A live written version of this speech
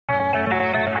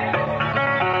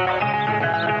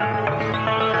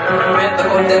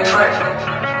If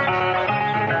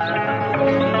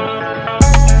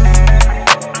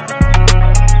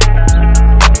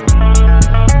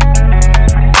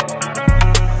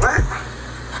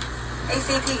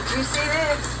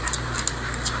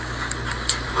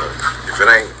it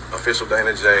ain't official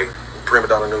Dana J, Prima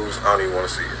Donna News, I don't even want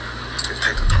to see it. Just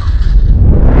take the time.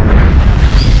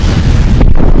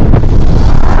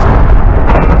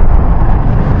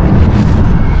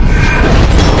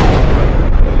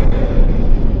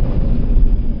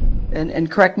 And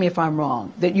correct me if I'm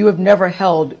wrong, that you have never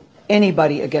held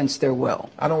anybody against their will.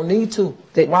 I don't need to.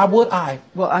 Why would I?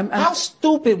 Well, how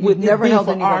stupid would it be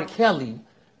for R. Kelly,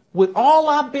 with all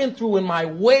I've been through in my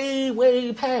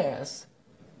way past,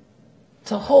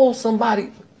 to hold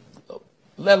somebody,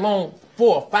 let alone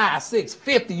 4, 5, 6,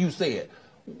 50, you said.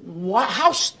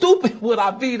 How stupid would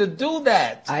I be to do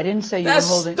that? I didn't say you That's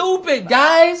were holding. That's stupid,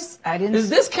 guys. I didn't. Is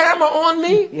this camera on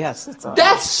me? Yes, it's on.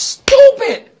 That's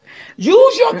stupid.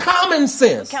 Use your common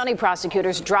sense. County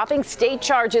prosecutors dropping state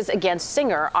charges against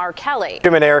singer R. Kelly.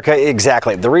 Jim and Erica,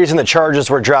 exactly. The reason the charges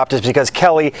were dropped is because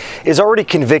Kelly is already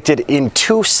convicted in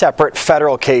 2 separate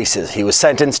federal cases. He was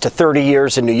sentenced to 30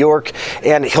 years in New York,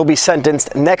 and he'll be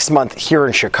sentenced next month here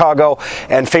in Chicago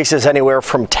and faces anywhere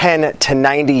from 10 to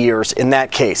 90 years in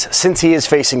that case. Since he is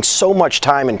facing so much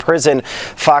time in prison,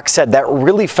 Foxx said that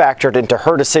really factored into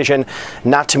her decision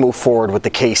not to move forward with the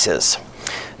cases.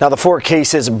 Now, the 4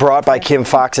 cases brought by Kim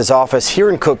Foxx's office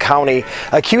here in Cook County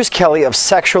accuse Kelly of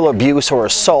sexual abuse or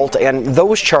assault, and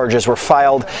those charges were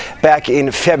filed back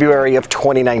in February of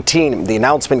 2019. The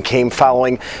announcement came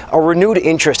following a renewed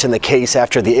interest in the case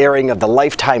after the airing of the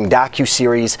Lifetime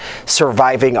docuseries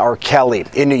Surviving R. Kelly.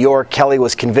 In New York, Kelly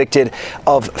was convicted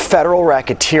of federal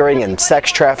racketeering and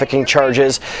sex trafficking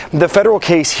charges. The federal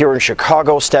case here in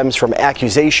Chicago stems from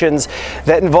accusations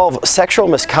that involve sexual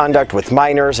misconduct with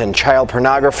minors and child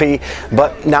pornography.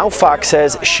 But now Foxx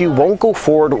says she won't go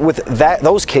forward with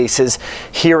those cases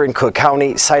here in Cook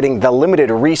County, citing the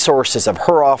limited resources of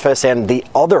her office and the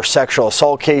other sexual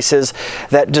assault cases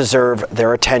that deserve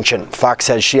their attention. Foxx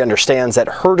says she understands that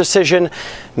her decision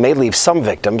may leave some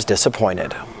victims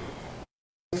disappointed.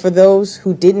 For those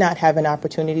who did not have an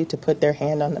opportunity to put their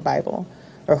hand on the Bible,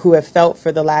 or who have felt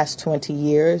for the last 20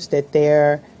 years that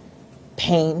their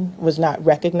pain was not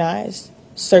recognized,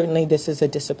 certainly this is a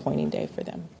disappointing day for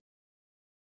them.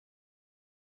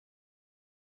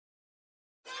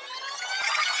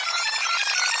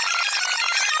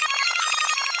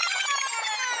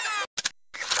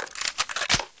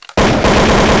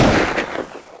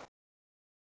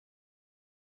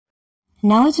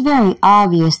 Now, it's very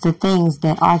obvious the things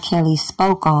that R. Kelly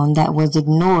spoke on that was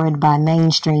ignored by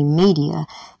mainstream media,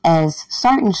 as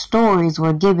certain stories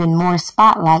were given more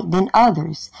spotlight than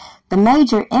others. The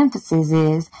major emphasis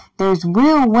is there's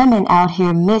real women out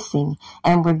here missing,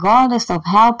 and regardless of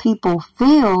how people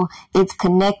feel it's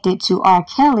connected to R.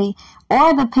 Kelly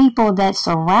or the people that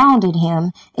surrounded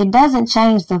him, it doesn't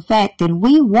change the fact that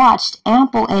we watched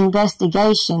ample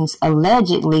investigations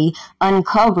allegedly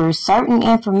uncover certain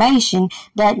information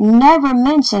that never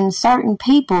mentioned certain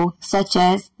people such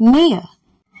as Mia.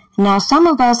 Now, some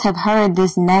of us have heard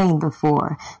this name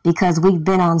before because we've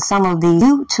been on some of these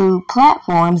YouTube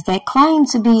platforms that claim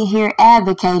to be here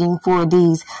advocating for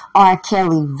these R.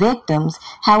 Kelly victims.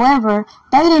 However,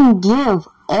 they didn't give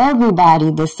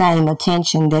everybody the same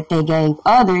attention that they gave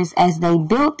others as they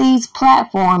built these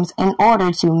platforms in order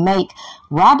to make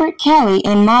Robert Kelly,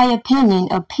 in my opinion,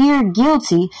 appear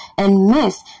guilty and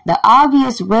miss the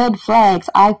obvious red flags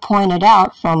I pointed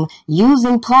out from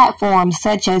using platforms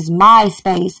such as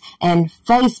MySpace and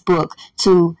Facebook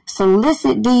to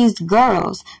solicit these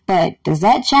girls. But does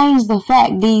that change the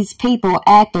fact these people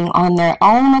acting on their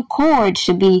own accord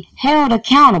should be held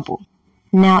accountable?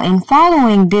 Now, in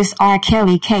following this R.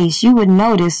 Kelly case, you would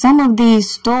notice some of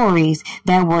these stories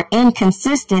that were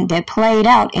inconsistent that played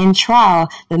out in trial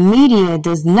the media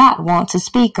does not want to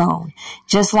speak on.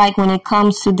 Just like when it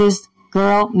comes to this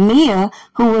girl, Mia,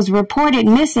 who was reported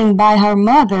missing by her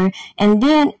mother and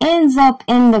then ends up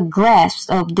in the grasp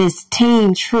of this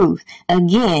Team Truth.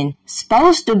 Again,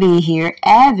 supposed to be here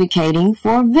advocating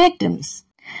for victims.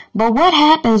 But what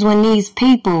happens when these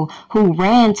people who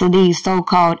ran to these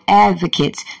so-called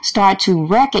advocates start to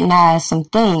recognize some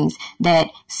things that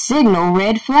signal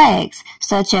red flags,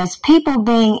 such as people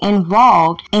being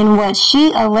involved in what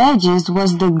she alleges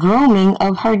was the grooming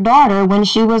of her daughter when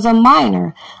she was a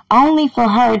minor, only for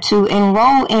her to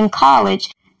enroll in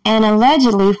college and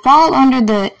allegedly fall under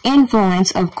the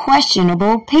influence of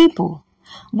questionable people?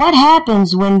 What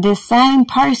happens when this same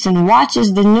person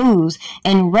watches the news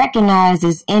and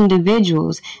recognizes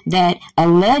individuals that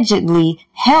allegedly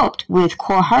helped with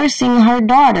coercing her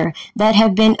daughter that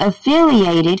have been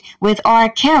affiliated with R.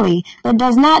 Kelly, but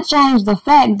does not change the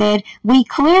fact that we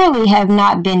clearly have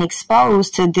not been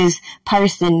exposed to this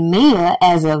person, Mia,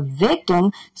 as a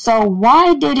victim? So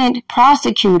why didn't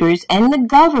prosecutors and the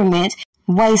government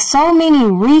waste so many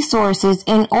resources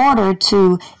in order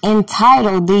to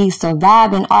entitle these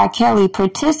surviving R. Kelly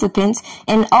participants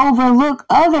and overlook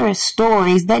other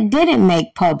stories that didn't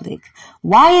make public?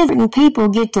 Why isn't people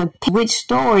get to pick which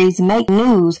stories make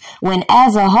news when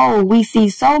as a whole we see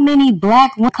so many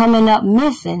black women coming up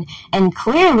missing? And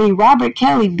clearly Robert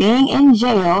Kelly being in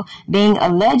jail, being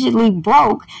allegedly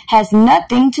broke, has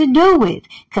nothing to do with,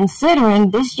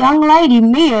 considering this young lady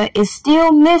Mia is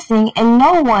still missing and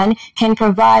no one can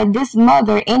provide this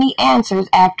mother any answers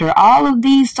after all of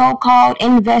these so-called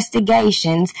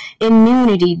investigations,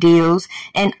 immunity deals,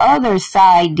 and other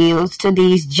side deals to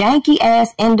these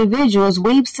janky-ass individuals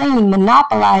we've seen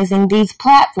monopolizing these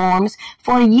platforms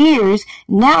for years,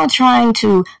 now trying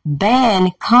to ban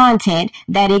content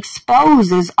that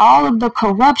exposes all of the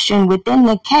corruption within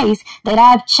the case that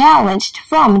I've challenged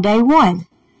from day one.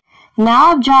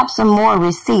 Now I've dropped some more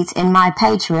receipts in my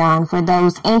Patreon for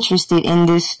those interested in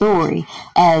this story.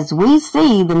 As we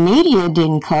see, the media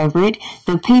didn't cover it.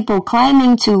 The people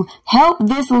claiming to help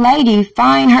this lady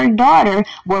find her daughter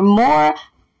were more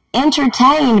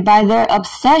entertained by their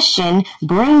obsession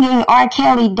bringing R.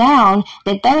 Kelly down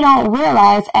that they don't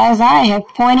realize, as I have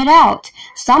pointed out,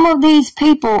 some of these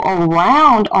people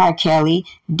around R. Kelly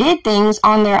did things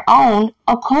on their own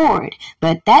accord.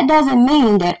 But that doesn't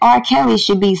mean that R. Kelly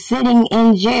should be sitting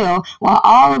in jail while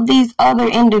all of these other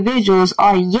individuals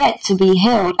are yet to be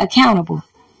held accountable.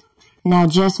 Now,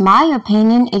 just my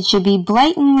opinion, it should be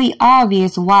blatantly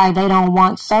obvious why they don't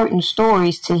want certain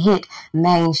stories to hit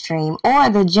mainstream or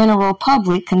the general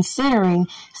public, considering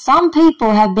some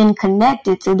people have been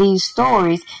connected to these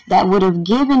stories that would have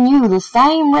given you the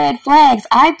same red flags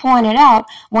I pointed out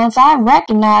once I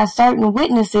recognized certain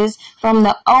witnesses from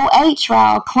the '08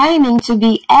 trial claiming to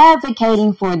be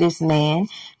advocating for this man,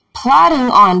 plotting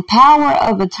on power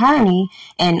of attorney,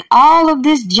 and all of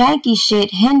this janky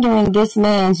shit hindering this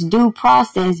man's due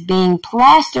process being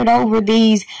plastered over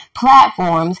these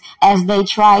platforms as they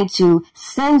try to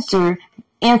censor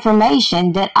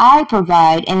information that I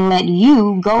provide and let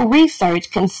you go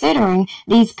research, considering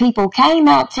these people came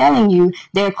out telling you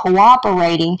they're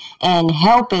cooperating and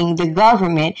helping the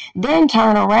government, then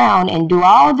turn around and do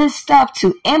all this stuff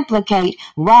to implicate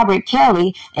Robert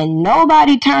Kelly, and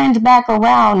nobody turns back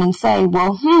around and say,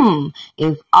 well,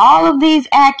 if all of these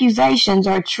accusations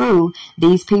are true,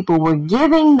 these people were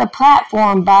giving the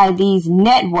platform by these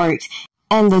networks,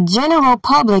 and the general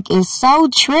public is so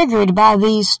triggered by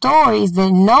these stories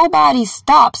that nobody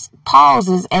stops,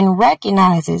 pauses, and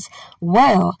recognizes,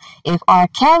 well, if R.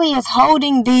 Kelly is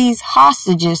holding these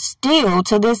hostages still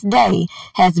to this day,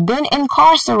 has been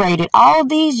incarcerated all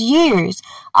these years,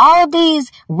 all these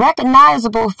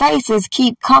recognizable faces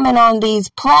keep coming on these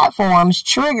platforms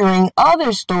triggering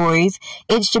other stories,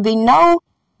 it should be no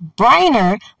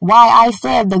brainer why I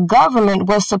said the government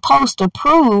was supposed to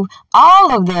prove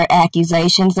all of their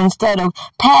accusations instead of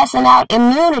passing out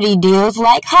immunity deals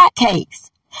like hotcakes.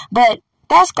 But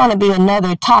that's going to be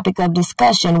another topic of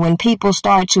discussion when people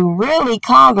start to really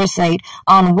conversate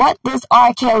on what this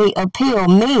R. Kelly appeal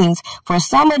means for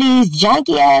some of these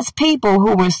janky-ass people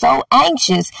who were so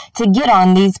anxious to get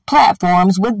on these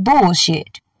platforms with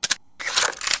bullshit.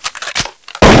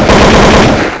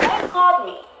 Called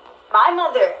me. My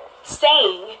mother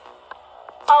saying,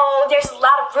 oh, there's a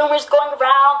lot of rumors going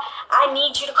around. I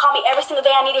need you to call me every single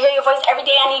day. I need to hear your voice every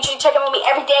day. I need you to check in with me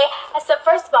every day. I said,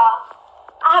 first of all,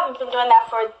 I haven't been doing that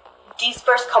for these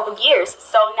first couple years.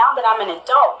 So now that I'm an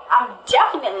adult, I'm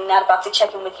definitely not about to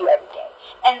check in with you every day.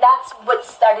 And that's what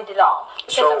started it all.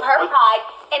 Because of her pride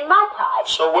and my pride.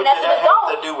 So what did that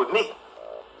have to do with me?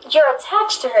 You're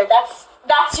attached to her.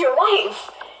 That's your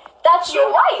wife. That's your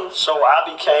wife. So I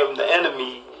became the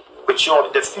enemy, but you're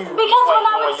the feud. Because when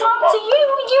I would talk to you,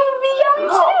 you would be young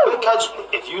too. No, because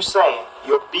if you saying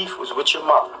your beef was with your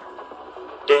mother,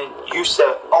 then you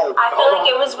said, oh, I feel like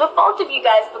it was with both of you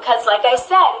guys because, like I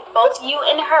said, both you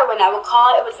and her, when I would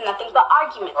call, it was nothing but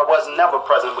arguments. I was never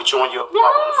present with you and your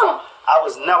mother. I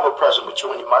was never present with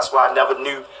you and your mother. That's why I never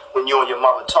knew when you and your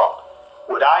mother talked.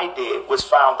 What I did was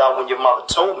found out when your mother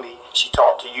told me she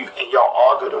talked to you and y'all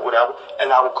argued or whatever,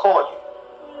 and I would call you.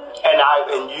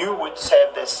 And you would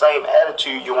have that same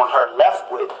attitude you and her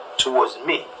left with towards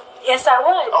me. Yes, I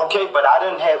would. Okay, but I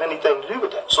didn't have anything to do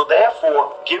with that. So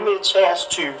therefore, give me a chance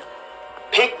to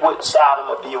pick what side I'm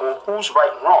gonna be on, who's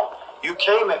right and wrong. You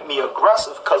came at me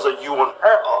aggressive because of you and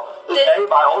her.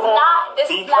 Everybody, hold on.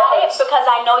 This is not it, because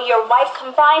I know your wife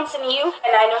confides in you,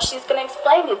 and I know she's going to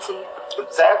explain it to you.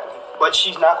 Exactly. But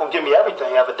she's not going to give me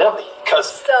everything, evidently.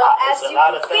 So, as you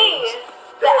can see,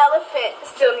 the elephant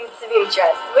still needs to be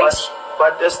addressed.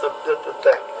 But this the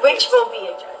thing. Which will be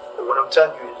addressed. But what I'm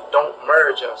telling you is, don't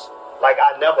merge us like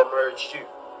I never merged you.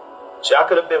 See, I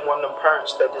could have been one of them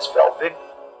parents that just felt victim.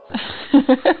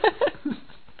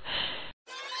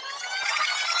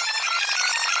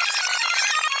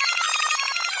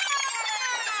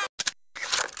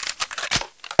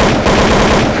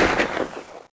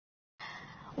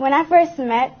 When I first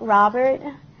met Robert,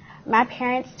 my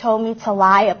parents told me to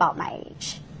lie about my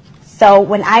age. So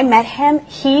when I met him,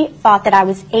 he thought that I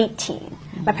was 18.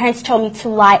 My parents told me to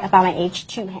lie about my age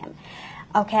to him.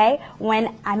 Okay?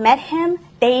 When I met him,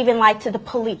 they even lied to the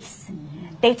police.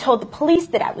 They told the police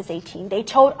that I was 18. They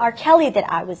told R. Kelly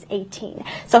that I was 18.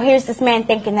 So here's this man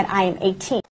thinking that I am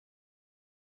 18.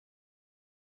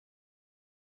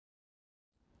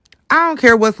 I don't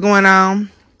care what's going on.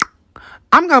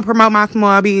 I'm going to promote my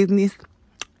small business.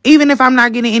 Even if I'm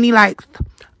not getting any likes,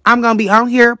 I'm going to be on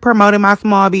here promoting my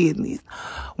small business.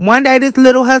 One day this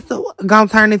little hustle going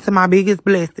to turn into my biggest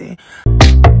blessing.